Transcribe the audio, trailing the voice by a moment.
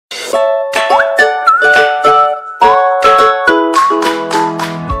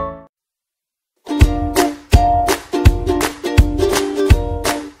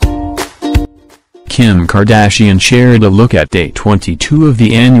Kim Kardashian shared a look at day 22 of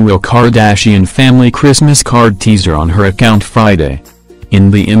the annual Kardashian family Christmas card teaser on her account Friday. In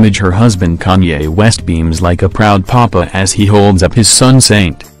the image, her husband Kanye West beams like a proud papa as he holds up his son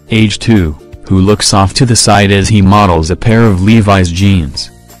Saint, age 2, who looks off to the side as he models a pair of Levi's jeans.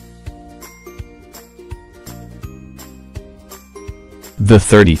 The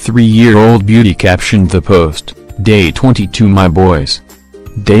 33-year-old beauty captioned the post, "Day 22 my boys."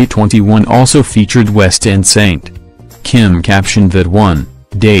 Day 21 also featured West and Saint. Kim captioned that one,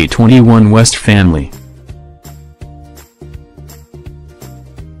 "Day 21 West family."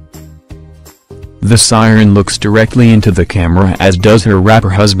 The siren looks directly into the camera as does her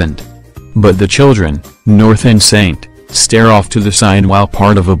rapper husband. But the children, North and Saint, stare off to the side while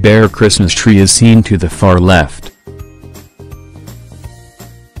part of a bare Christmas tree is seen to the far left.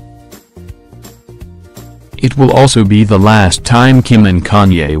 It will also be the last time Kim and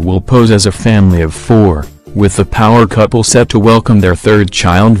Kanye will pose as a family of 4, with the power couple set to welcome their third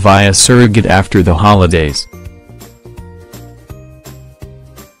child via surrogate after the holidays.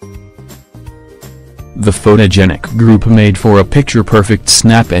 The photogenic group made for a picture-perfect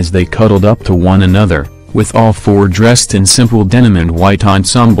snap as they cuddled up to one another, with all 4 dressed in simple denim and white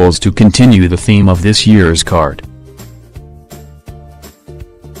ensembles to continue the theme of this year's card.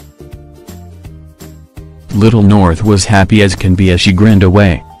 Little North was happy as can be as she grinned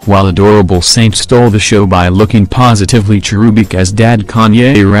away, while adorable Saint stole the show by looking positively cherubic as Dad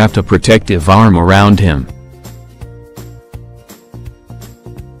Kanye wrapped a protective arm around him.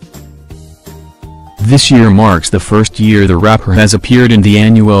 This year marks the first year the rapper has appeared in the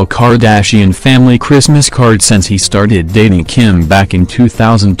annual Kardashian family Christmas card since he started dating Kim back in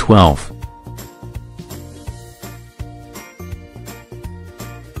 2012.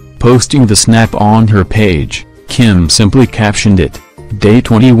 Posting the snap on her page, Kim simply captioned it, "Day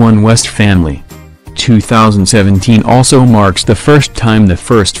 21 West family." 2017 also marks the first time the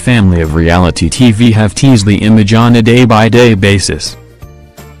first family of reality TV have teased the image on a day-by-day basis.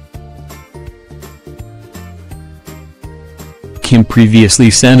 Kim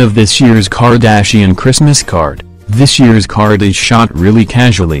previously said of this year's Kardashian Christmas card, "This year's card is shot really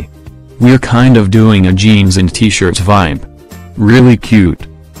casually. We're kind of doing a jeans and t-shirts vibe. Really cute.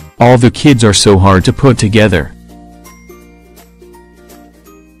 All the kids are so hard to put together."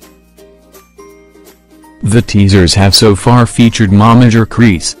 The teasers have so far featured momager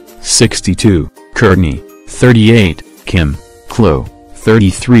Chris, 62, Kourtney, 38, Kim, Khloe,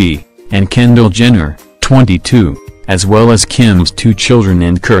 33, and Kendall Jenner, 22, as well as Kim's 2 children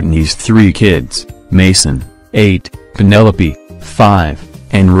and Kourtney's 3 kids, Mason, 8, Penelope, 5,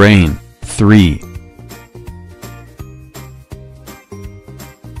 and Rain, 3.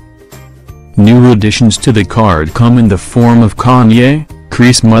 New additions to the card come in the form of Kanye,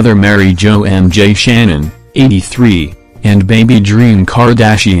 Kris' mother Mary Jo MJ Shannon, 83, and baby Dream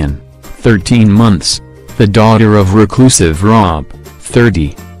Kardashian, 13 months, the daughter of reclusive Rob,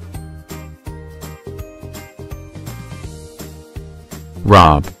 30.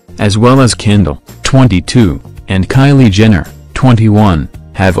 Rob, as well as Kendall, 22, and Kylie Jenner, 21,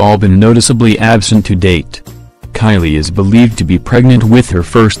 have all been noticeably absent to date. Kylie is believed to be pregnant with her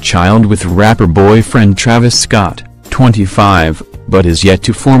first child with rapper boyfriend Travis Scott, 25, but is yet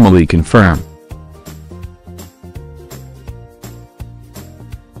to formally confirm.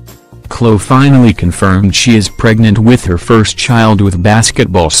 Khloe finally confirmed she is pregnant with her first child with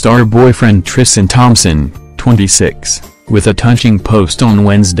basketball star boyfriend Tristan Thompson, 26, with a touching post on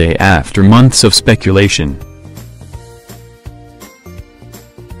Wednesday after months of speculation.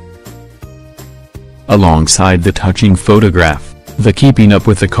 Alongside the touching photograph, the Keeping Up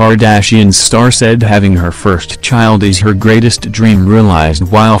with the Kardashians star said having her first child is her greatest dream realized,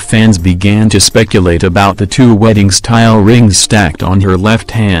 while fans began to speculate about the 2 wedding-style rings stacked on her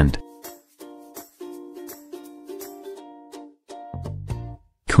left hand.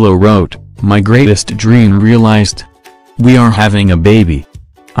 Khloe wrote, "My greatest dream realized. We are having a baby.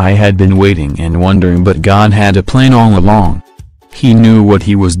 I had been waiting and wondering, but God had a plan all along. He knew what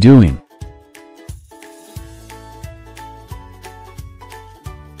he was doing.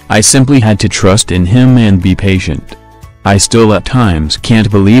 I simply had to trust in him and be patient. I still at times can't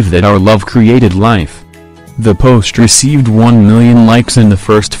believe that our love created life." The post received 1 million likes in the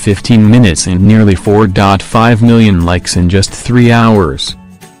first 15 minutes and nearly 4.5 million likes in just 3 hours.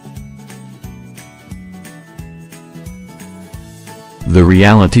 The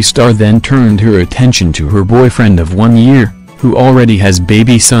reality star then turned her attention to her boyfriend of 1 year, who already has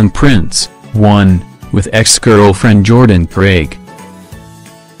baby son Prince, 1. With ex-girlfriend Jordan Craig.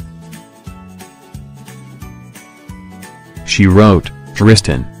 She wrote,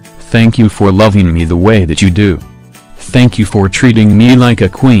 "Tristan, thank you for loving me the way that you do. Thank you for treating me like a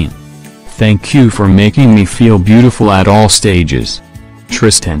queen. Thank you for making me feel beautiful at all stages.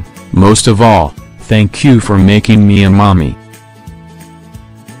 Tristan, most of all, thank you for making me a mommy.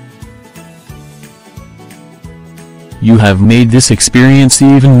 You have made this experience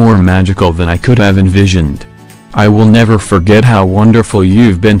even more magical than I could have envisioned. I will never forget how wonderful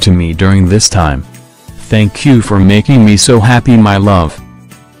you've been to me during this time. Thank you for making me so happy, my love.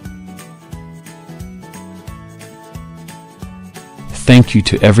 Thank you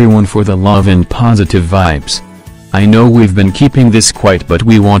to everyone for the love and positive vibes. I know we've been keeping this quiet, but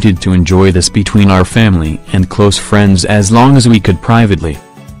we wanted to enjoy this between our family and close friends as long as we could privately.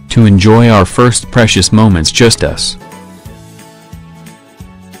 To enjoy our first precious moments just us.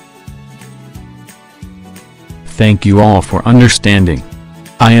 Thank you all for understanding.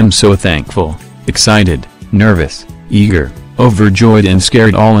 I am so thankful, excited, nervous, eager, overjoyed and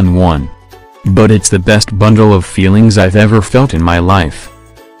scared all in one. But it's the best bundle of feelings I've ever felt in my life.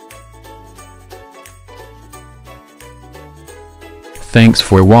 Thanks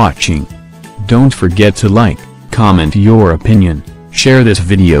for watching. Don't forget to like, comment your opinion, share this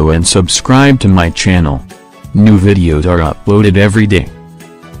video and subscribe to my channel. New videos are uploaded every day.